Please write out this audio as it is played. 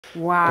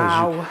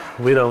Wow.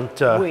 We don't,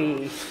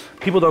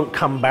 people don't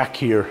come back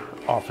here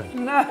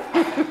often. No.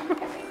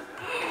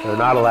 They're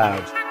not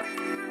allowed.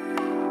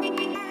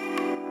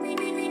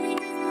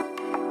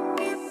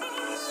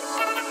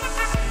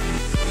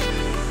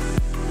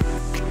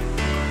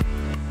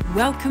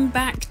 Welcome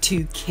back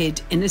to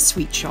Kid in a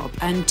Sweet Shop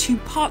and to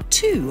part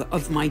 2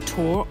 of my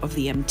tour of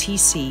the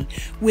MTC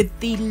with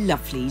the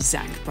lovely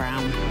Zak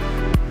Brown.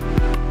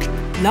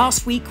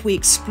 Last week we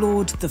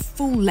explored the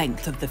full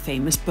length of the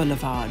famous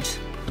boulevard.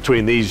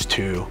 Between these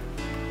two,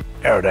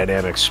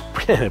 aerodynamics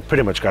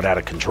pretty much got out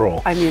of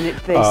control. I mean,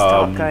 they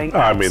start going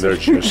I mean, they're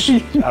just, I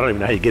don't even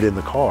know how you get in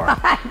the car.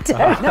 I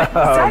don't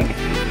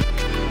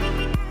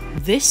know.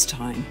 This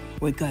time,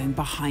 we're going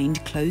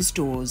behind closed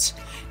doors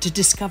to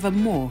discover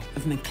more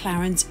of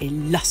McLaren's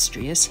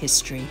illustrious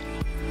history.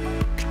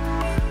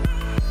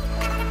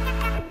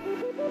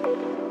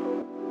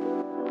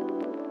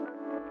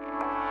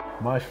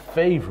 My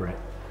favorite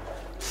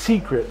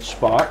secret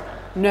spot.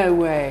 No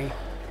way.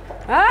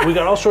 We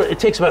got all sorts. It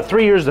takes about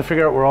 3 years to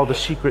figure out where all the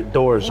secret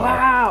doors are.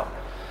 Wow.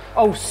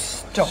 Oh,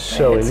 stop it.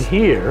 So in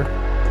here,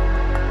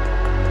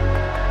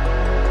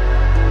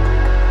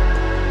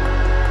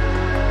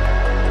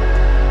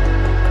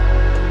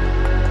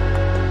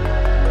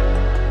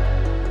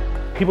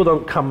 people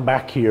don't come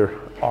back here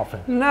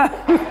often. No.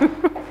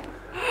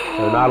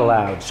 They're not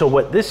allowed. So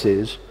what this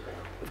is,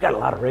 we've got a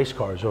lot of race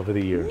cars over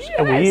the years. Yes.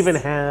 And we even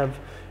have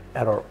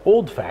at our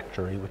old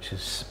factory, which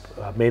is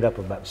made up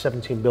of about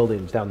 17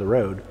 buildings down the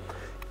road,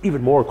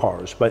 even more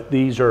cars. But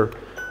these are,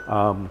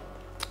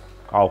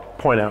 I'll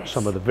point out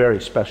some of the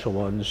very special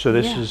ones. So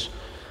this is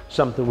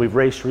something we've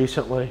raced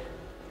recently.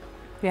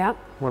 Yeah.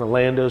 One of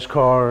Lando's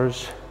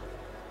cars.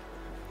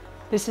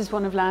 This is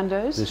one of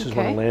Lando's? This is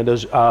one of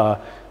Lando's.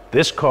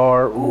 This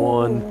car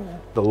won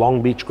the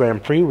Long Beach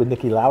Grand Prix with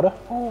Niki Lauda.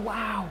 Oh,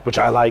 wow. Which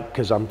I like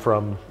because I'm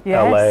from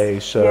LA.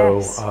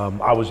 So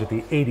I was at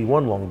the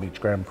 81 Long Beach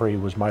Grand Prix,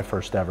 was my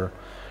first ever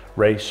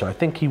race. So I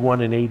think he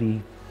won in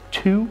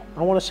 82,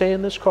 I want to say,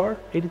 in this car,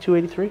 82,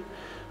 83.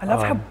 I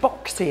love how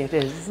boxy it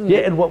is, isn't Yeah,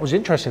 it? and what was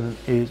interesting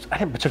is I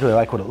didn't particularly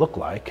like what it looked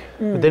like,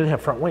 but they didn't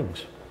have front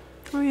wings.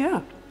 Oh,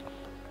 yeah.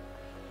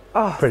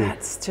 Oh, Pretty,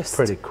 that's just...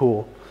 pretty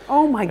cool.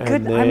 Oh, my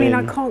goodness. I mean,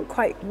 I can't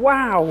quite...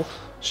 Wow.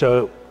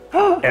 So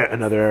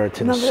another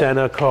Ayrton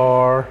Senna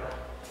car.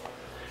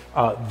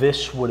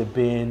 This would have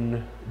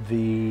been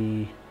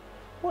the...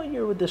 What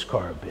year would this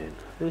car have been?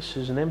 This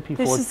is an MP42.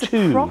 This is the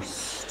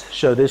Prost.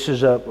 So this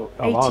is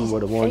Alon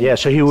would have won. Yeah,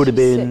 so he would have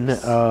been...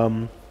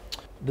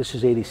 this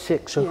is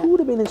 86. So who would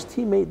have been his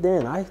teammate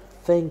then? I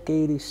think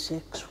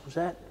 86. Was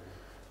that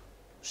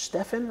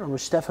Stefan? Or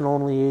was Stefan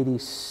only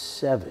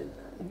 87?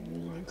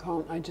 I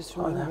can't. I just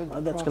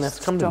remember that's going to have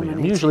to come to me.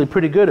 I'm usually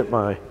pretty good at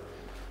my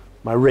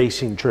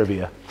racing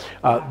trivia.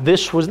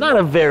 This was not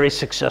a very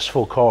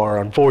successful car,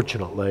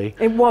 unfortunately.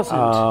 It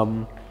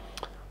wasn't.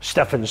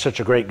 Stefan's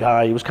such a great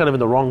guy. He was kind of in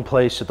the wrong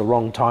place at the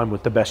wrong time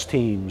with the best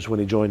teams when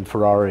he joined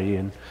Ferrari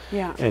and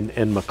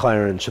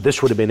McLaren. So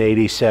this would have been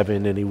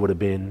 87, and he would have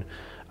been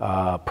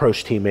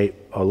Prost teammate.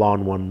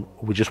 Alon won.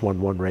 We just won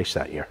one race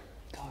that year.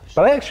 Gosh.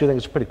 But I actually think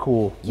it's a pretty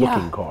cool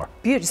looking car.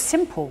 Beautiful,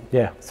 simple.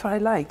 Yeah, that's what I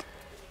like.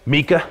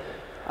 Mika.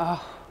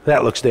 Oh,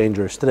 that looks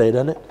dangerous today,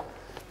 doesn't it?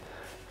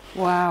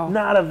 Wow.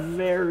 Not a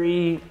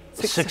very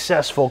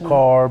successful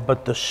car,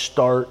 but the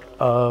start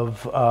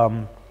of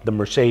the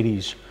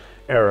Mercedes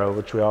era,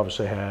 which we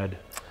obviously had.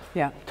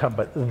 Yeah.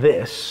 But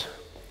this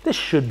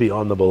should be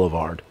on the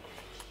boulevard.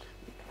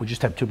 We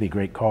just have too many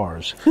great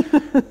cars.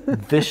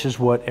 This is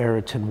what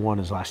Ayrton won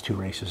his last 2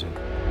 races in.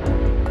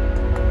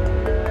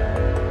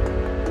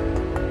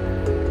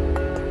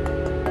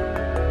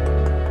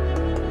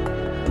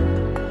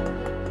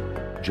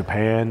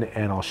 Japan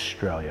and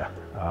Australia.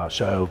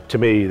 So to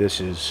me,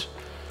 this is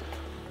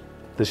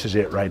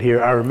it right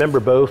here. I remember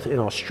both in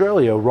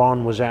Australia,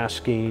 Ron was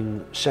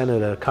asking Senna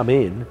to come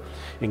in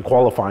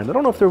qualifying. I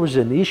don't know if there was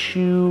an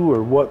issue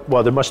or what.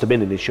 Well, there must have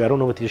been an issue. I don't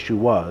know what the issue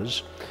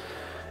was.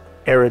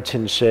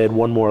 Ayrton said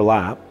one more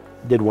lap,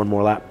 did one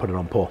more lap, put it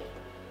on pull. Oh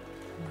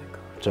my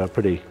God. So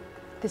pretty.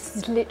 This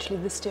is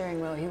literally the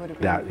steering wheel he would have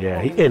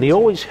been. And he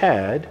always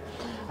had,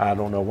 I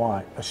don't know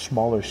why, a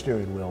smaller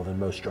steering wheel than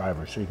most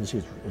drivers. So you can see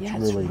it's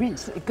really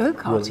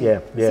go-kart.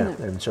 Yeah.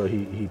 And so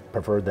he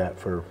preferred that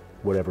for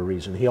whatever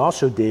reason. He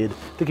also did,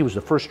 I think he was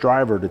the first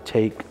driver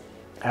to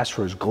ask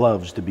for his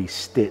gloves to be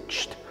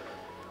stitched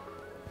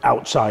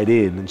outside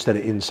in instead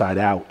of inside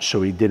out,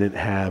 so he didn't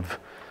have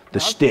the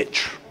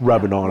stitch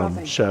rubbing on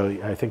him. So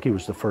I think he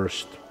was the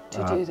first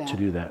to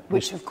do that.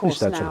 Which of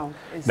course now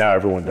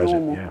everyone does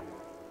normal. it, yeah.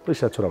 At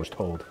least that's what I was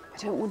told. I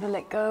don't want to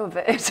let go of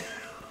it.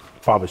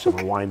 Probably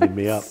someone winding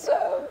me up.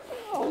 So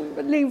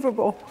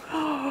unbelievable.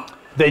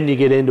 Then you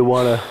get into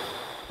one of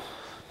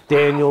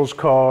Daniel's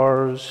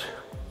cars.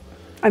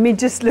 I mean,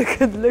 just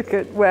look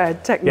at where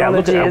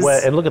technology is.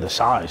 And look at the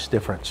size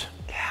difference.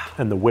 Yeah.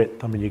 And the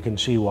width. I mean, you can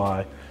see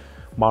why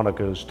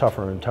Monaco's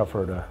tougher and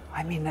tougher to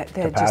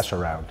pass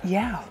around.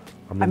 Yeah.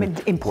 I mean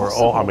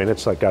impossible.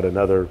 It's like got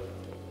another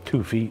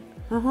 2 feet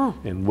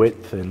in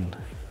width. And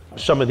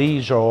some of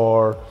these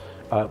are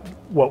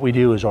what we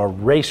do is our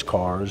race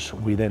cars,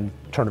 we then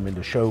turn them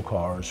into show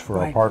cars for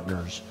our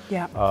partners.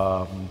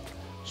 Yeah.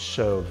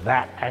 So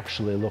that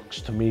actually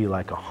looks to me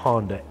like a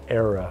Honda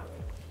era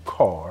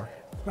car.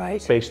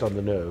 Right. Based on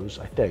the nose,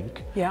 I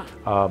think. Yeah.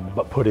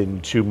 But put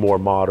into more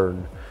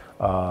modern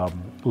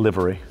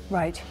livery.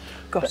 Right.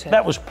 Got it.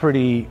 That was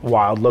pretty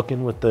wild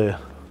looking with the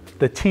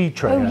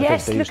T-train, I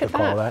think they used to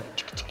call that.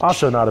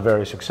 Also not a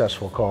very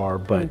successful car,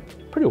 but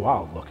pretty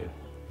wild looking.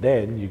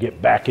 Then you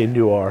get back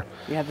into our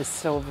the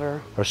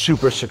silver. Our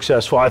super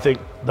successful. I think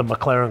the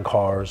McLaren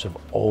cars have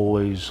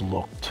always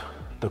looked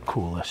the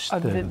coolest.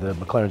 The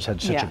McLarens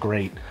had such a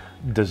great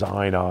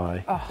design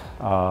eye.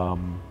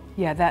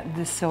 Yeah,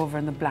 the silver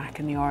and the black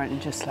and the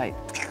orange, just like.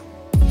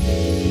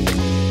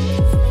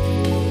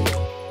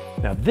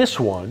 Now this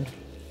one.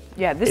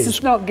 Yeah, this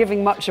is not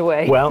giving much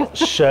away. Well,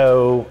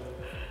 so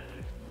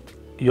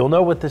you'll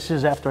know what this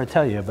is after I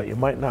tell you, but you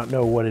might not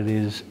know what it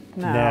is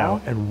now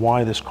and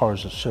why this car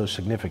is so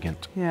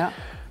significant. Yeah.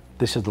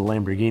 This is the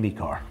Lamborghini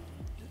car.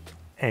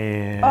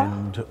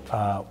 And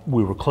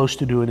we were close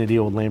to doing a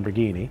deal with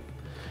Lamborghini,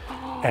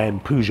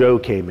 and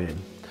Peugeot came in.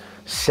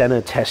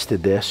 Senna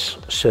tested this,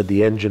 said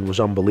the engine was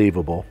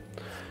unbelievable,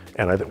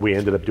 and we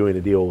ended up doing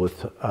a deal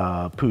with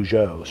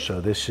Peugeot. So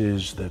this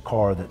is the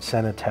car that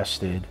Senna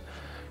tested,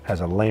 has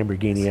a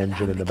Lamborghini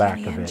engine in the back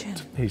of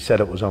it. He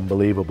said it was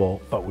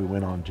unbelievable, but we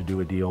went on to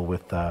do a deal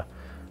with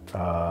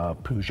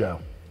Peugeot.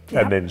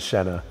 Yep. And then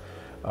Senna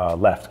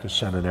left because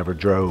Senna never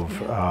drove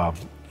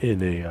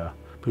in a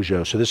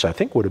Peugeot. So this, I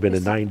think, would have been a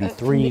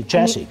 93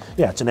 chassis.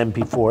 Yeah, it's an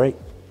MP48.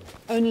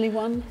 Only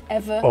one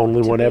ever?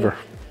 Only one ever.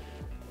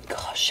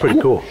 Gosh. Pretty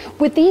cool.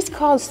 With these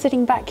cars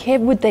sitting back here,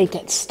 would they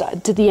get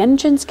started? Do the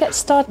engines get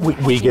started?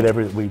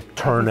 We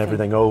turn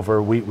everything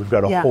over. We've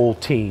got a whole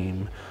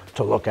team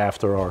to look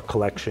after our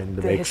collection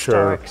to make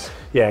sure.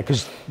 Yeah,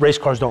 because race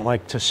cars don't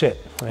like to sit,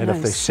 and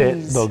if they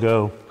sit, they'll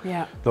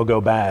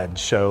go bad.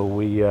 So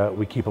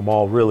we keep them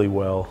all really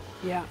well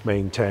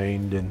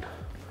maintained, and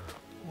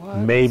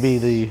maybe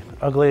the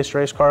ugliest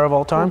race car of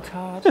all time.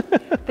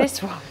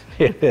 This one.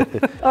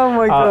 Oh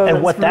my God.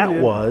 And what that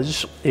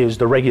was is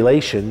the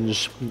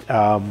regulations,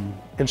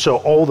 and so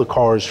all the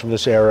cars from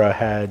this era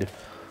had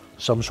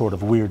some sort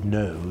of weird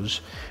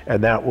nose,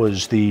 and that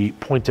was the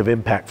point of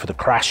impact for the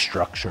crash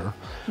structure.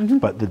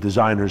 But the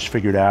designers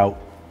figured out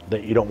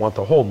that you don't want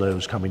the whole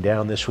nose coming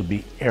down. This would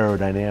be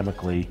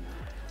aerodynamically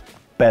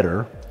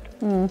better,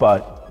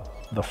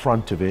 but the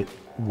front of it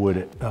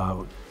would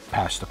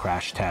pass the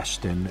crash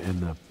test and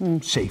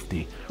the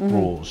safety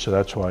rules. So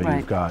that's why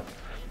you've got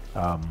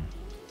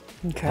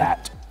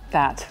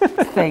that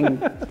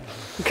thing.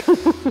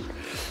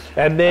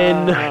 And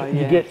then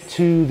you get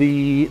to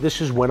this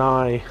is when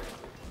I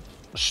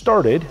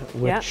started,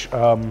 which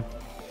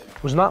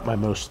was not my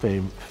most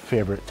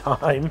favorite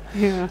time,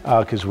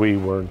 because we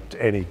weren't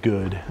any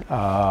good,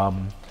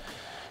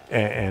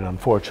 and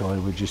unfortunately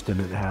we just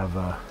didn't have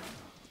a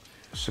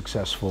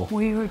successful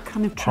We were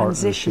kind of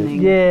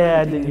transitioning.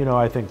 Yeah, and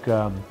I think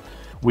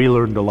we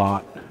learned a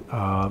lot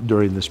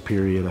during this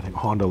period. I think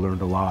Honda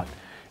learned a lot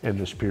in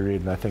this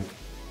period, and I think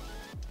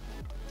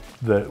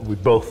that we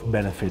both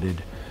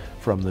benefited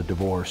from the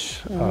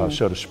divorce,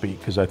 so to speak,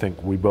 because I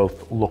think we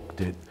both looked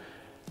at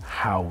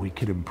how we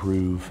could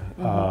improve.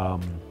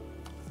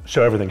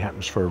 So everything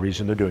happens for a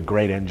reason. They're doing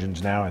great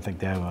engines now. I think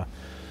they have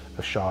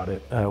a shot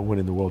at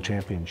winning the World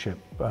Championship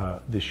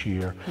this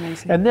year.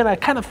 Amazing. And then I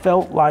kind of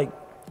felt like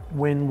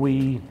when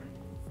we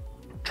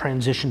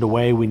transitioned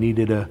away, we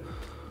needed a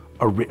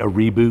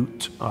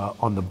reboot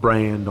on the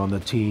brand, on the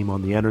team,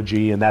 on the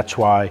energy, and that's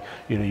why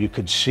you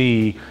could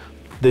see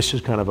this is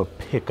kind of a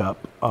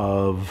pickup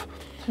of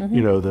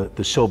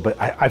the silver.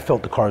 But I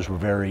felt the cars were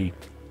very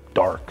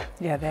dark.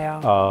 Yeah, they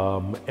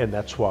are. And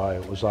that's why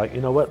it was like,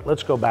 what?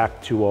 Let's go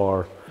back to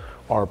our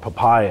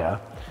papaya,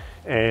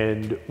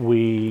 and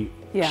we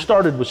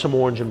started with some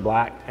orange and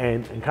black,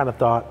 and kind of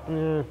thought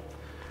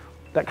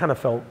that kind of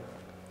felt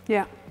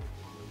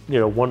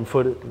 1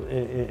 foot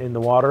in the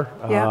water,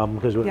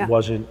 because it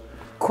wasn't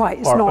quite.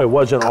 It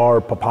wasn't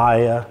our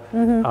papaya.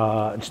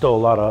 And still a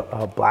lot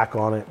of black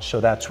on it.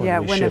 So that's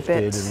when we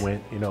shifted and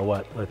went, you know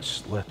what?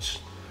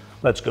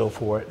 Let's go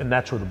for it. And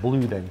that's where the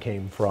blue then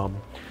came from.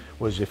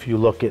 Was if you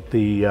look at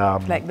the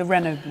like the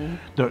Renault blue.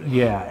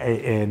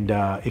 And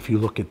if you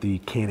look at the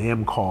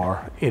Can-Am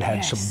car, it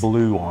had some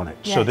blue on it.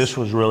 So this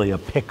was really a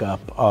pickup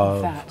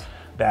of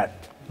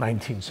that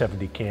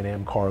 1970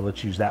 Can-Am car.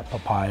 Let's use that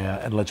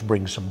papaya and let's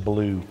bring some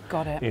blue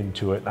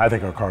into it. I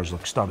think our cars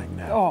look stunning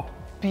now. Oh,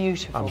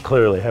 beautiful. I'm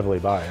clearly heavily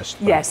biased.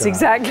 But, yes,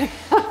 exactly.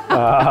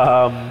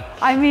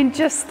 I mean,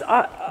 just.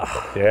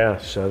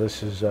 So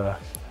this is. Oh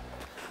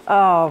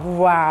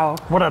wow!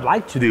 What I'd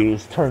like to do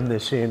is turn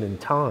this in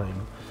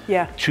time.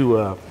 To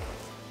a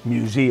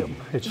museum.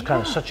 It's kind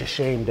of such a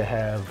shame to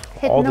have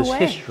all this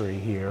history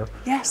here.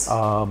 Yes.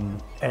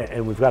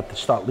 And we've got the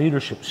Stott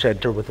Leadership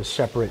Center with a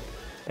separate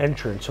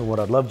entrance. And what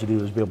I'd love to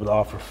do is be able to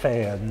offer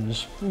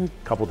fans a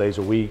couple days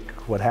a week,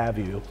 what have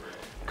you,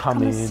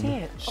 come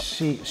in,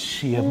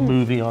 see a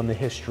movie on the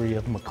history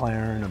of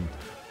McLaren and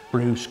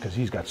Bruce, because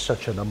he's got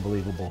such an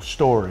unbelievable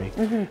story,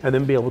 and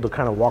then be able to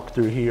kind of walk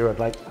through here.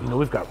 Like, you know,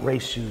 we've got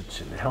race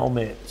suits and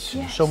helmets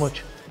and so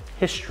much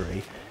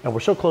history, and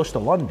we're so close to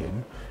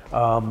London.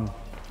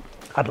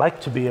 I'd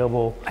like to be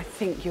able. I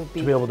think you'll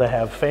be to be able to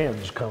have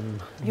fans come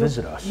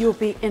visit us. You'll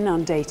be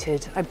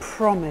inundated. I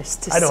promise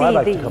to see I know. I'd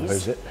like these. to come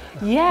visit.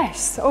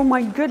 Yes. Oh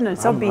my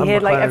goodness. I'll be I'm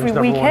here like McLaren's every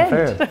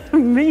 #1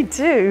 weekend. Me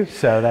too.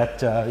 So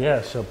that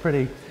yeah. So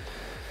pretty.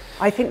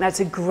 I think that's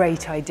a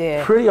great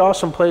idea. Pretty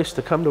awesome place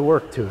to come to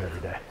work to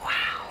every day.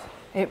 Wow.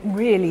 It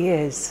really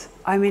is.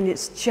 I mean,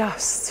 it's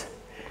just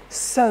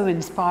so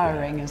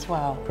inspiring as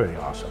well. Pretty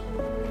awesome.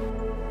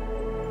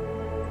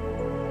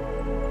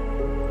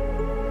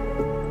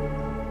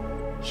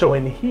 So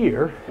in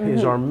here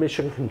is our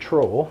mission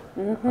control,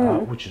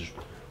 which is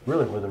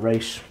really where the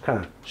race kind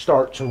of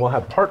starts, and we'll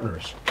have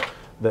partners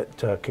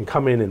that can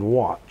come in and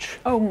watch.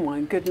 Oh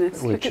my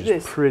goodness, look at Which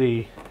this. is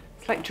pretty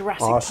It's like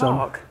Jurassic awesome.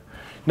 Park.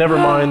 Never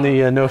mind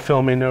the no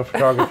filming, no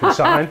photography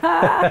sign.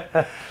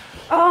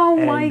 Oh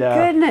my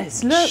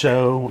goodness, look.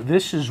 So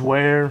this is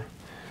where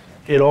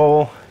it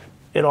all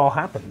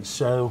happens.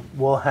 So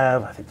we'll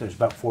have, I think there's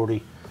about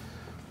 40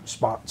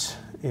 spots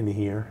in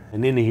here,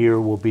 and in here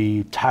will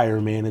be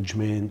tire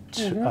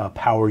management,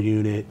 power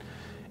unit,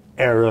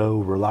 aero,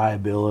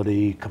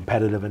 reliability,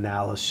 competitive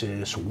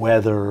analysis,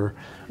 weather.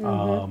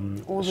 All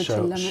the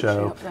telemetry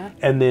up there.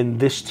 And then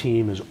this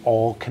team is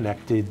all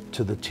connected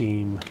to the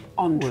team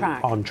On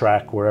track. on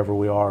track wherever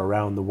we are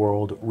around the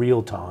world,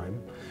 real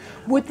time.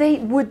 Would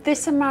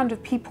this amount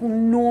of people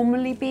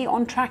normally be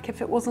on track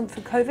if it wasn't for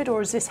COVID,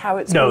 or is this how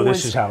it's No, always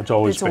this is how it's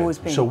always been.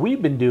 been? So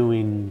we've been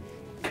doing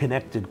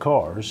connected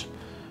cars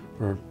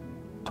for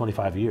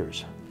 25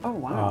 years. Oh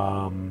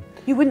wow!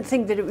 You wouldn't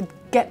think that it would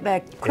get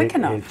there quick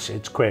enough.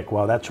 It's quick.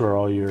 Well, that's where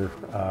all your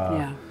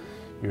Yeah.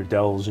 your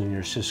Dells and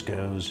your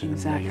Ciscos and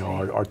Exactly. you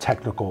know, our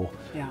technical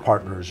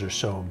partners are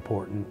so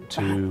important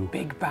to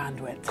Big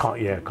bandwidth.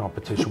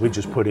 competition. We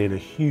just put in a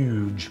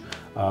huge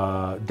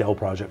Dell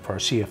project for our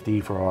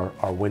CFD for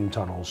our wind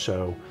tunnels.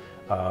 So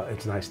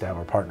it's nice to have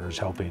our partners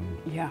helping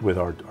with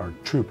our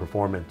true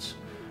performance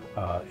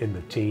in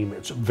the team.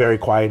 It's very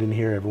quiet in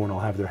here. Everyone will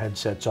have their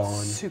headsets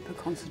on. Super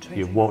concentrated.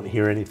 You won't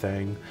hear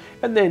anything.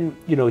 And then,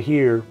 you know,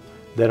 here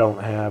they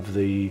don't have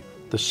the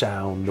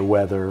sound, the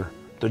weather,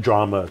 the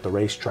drama at the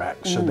racetrack,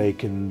 so they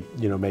can,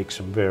 you know, make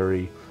some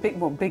very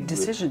big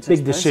decisions. I big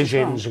suppose,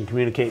 decisions as well. and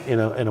communicate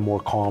in a more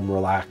calm,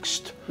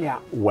 relaxed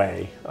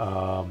way.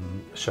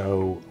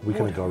 So we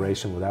couldn't go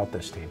racing without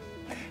this team.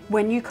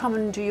 When you come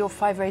and do your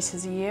 5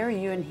 races a year, are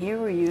you in here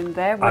or are you in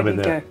there? Where I'm do in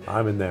you there. go?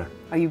 I'm in there.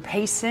 Are you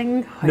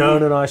pacing?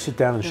 No. I sit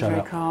down and shut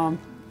Very up. calm.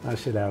 I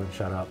sit down and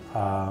shut up.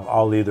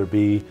 I'll either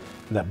be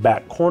in that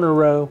back corner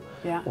row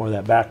or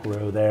that back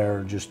row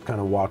there, just kind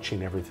of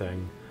watching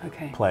everything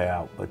play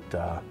out.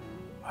 But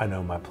I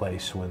know my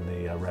place when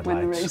the red When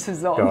the lights race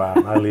is on. go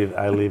out. I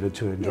leave it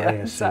to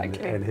Andreas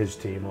exactly. and his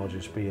team. I'll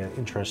just be an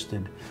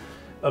interested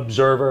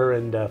observer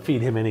and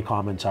feed him any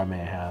comments I may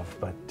have.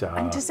 But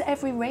And does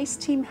every race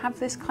team have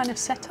this kind of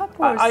setup,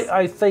 or is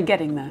I think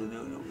getting there?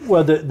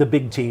 Well, the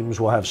big teams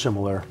will have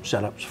similar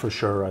setups for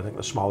sure. I think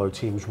the smaller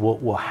teams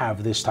will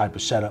have this type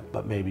of setup,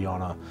 but maybe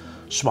on a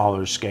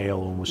smaller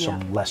scale and with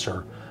some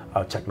lesser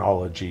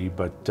technology.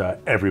 But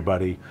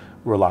everybody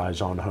relies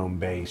on home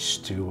base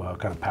to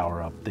kind of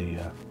power up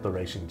the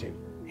racing team.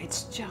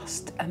 It's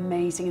just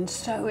amazing and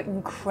so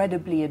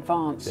incredibly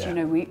advanced. Yeah. You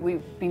know,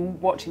 we've been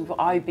watching,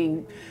 I've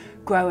been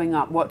growing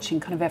up watching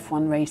kind of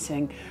F1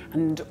 racing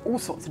and all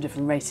sorts of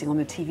different racing on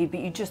the TV, but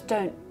you just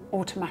don't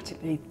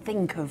automatically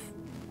think of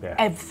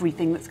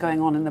everything that's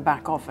going on in the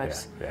back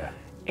office.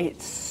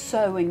 It's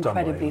so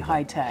incredibly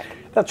high tech.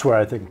 That's where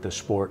I think the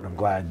sport, and I'm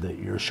glad that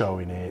you're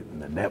showing it,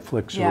 and the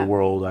Netflix of the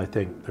world, I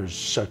think there's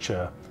such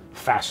a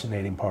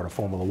fascinating part of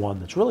Formula One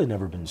that's really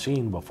never been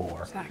seen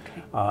before.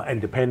 Exactly. And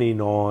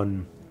depending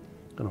on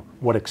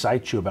what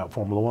excites you about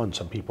Formula One,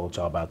 some people it's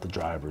all about the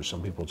drivers,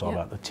 some people it's all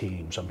about the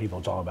team, some people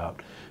it's all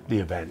about the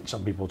event,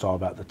 some people it's all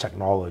about the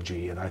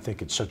technology, and I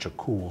think it's such a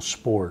cool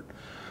sport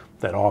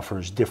that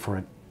offers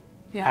different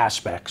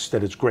aspects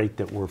that it's great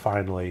that we're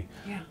finally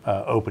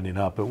opening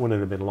up. It wouldn't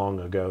have been long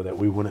ago that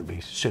we wouldn't be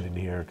sitting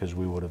here because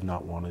we would have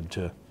not wanted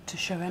to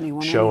show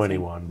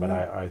anyone. But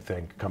I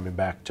think coming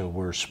back to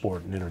we're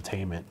sport and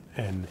entertainment,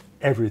 and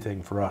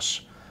everything for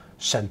us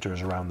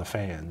centers around the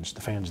fans.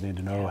 The fans need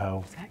to know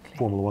how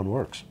Formula One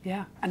works.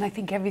 Yeah, and I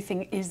think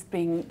everything is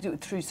being,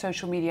 through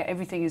social media,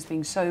 everything is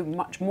being so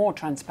much more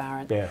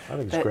transparent. Yeah, I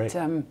think it's great.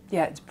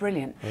 Yeah, it's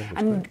brilliant.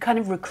 And kind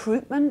of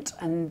recruitment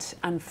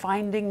and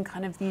finding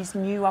kind of these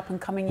new up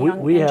and coming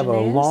young We engineers. have a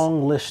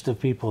long list of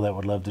people that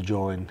would love to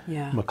join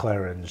Yeah.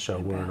 McLaren, so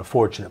we're in a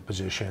fortunate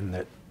position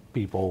that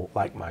people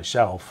like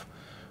myself,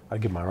 I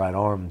give my right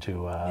arm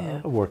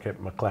to work at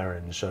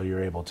McLaren, so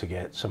you're able to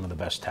get some of the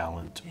best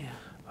talent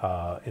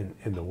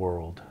in the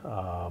world.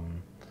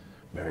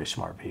 Very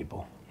smart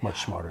people,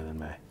 much smarter than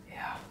me.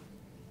 Yeah,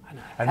 I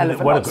know. And Hell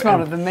of a lot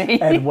smarter than me.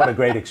 And what a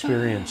great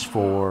experience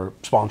for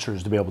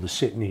sponsors to be able to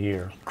sit in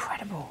here,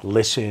 incredible,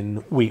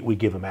 listen. We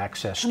give them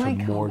access to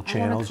more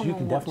channels. You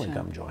can and definitely watch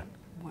come join.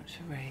 Wow. watch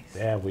a race.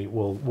 Yeah,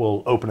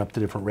 we'll open up the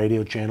different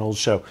radio channels.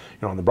 So, you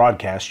know, on the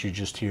broadcast, you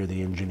just hear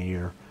the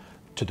engineer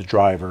to the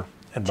driver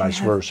and vice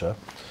versa.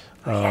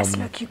 Yes,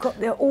 look, you've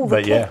got all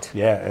the kit.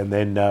 Yeah, and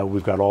then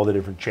we've got all the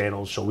different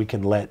channels, so we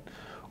can let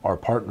our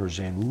partners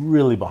in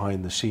really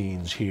behind the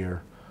scenes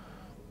hear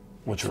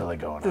what's really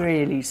going on.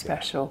 Really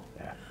special.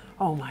 Yeah.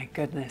 Oh my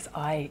goodness,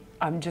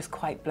 I'm just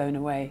quite blown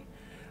away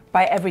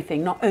by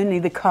everything. Not only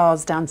the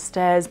cars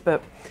downstairs,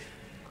 but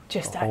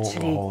just the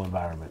actually whole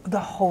environment. The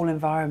whole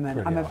environment.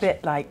 Pretty I'm a awesome.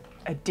 bit like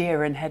a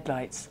deer in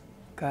headlights,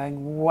 going,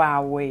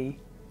 wowee.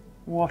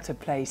 What a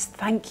place.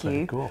 Thank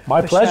you Cool.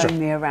 My for pleasure. showing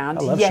me around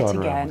I love yet showing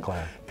around again.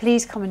 McLaren.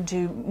 Please come and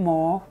do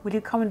more. Will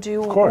you come and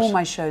do Of course. all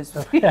my shows?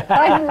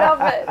 I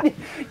love it.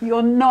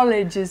 Your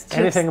knowledge is just...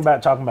 Anything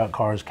about talking about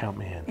cars, count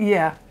me in.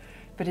 Yeah,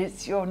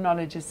 but your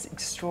knowledge is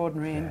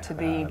extraordinary, and to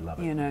be, I love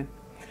it. you know,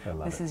 I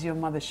love this it. is your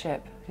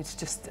mothership. It's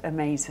just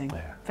amazing.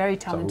 Yeah. Very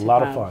It's talented a lot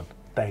man. of fun.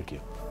 Thank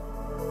you.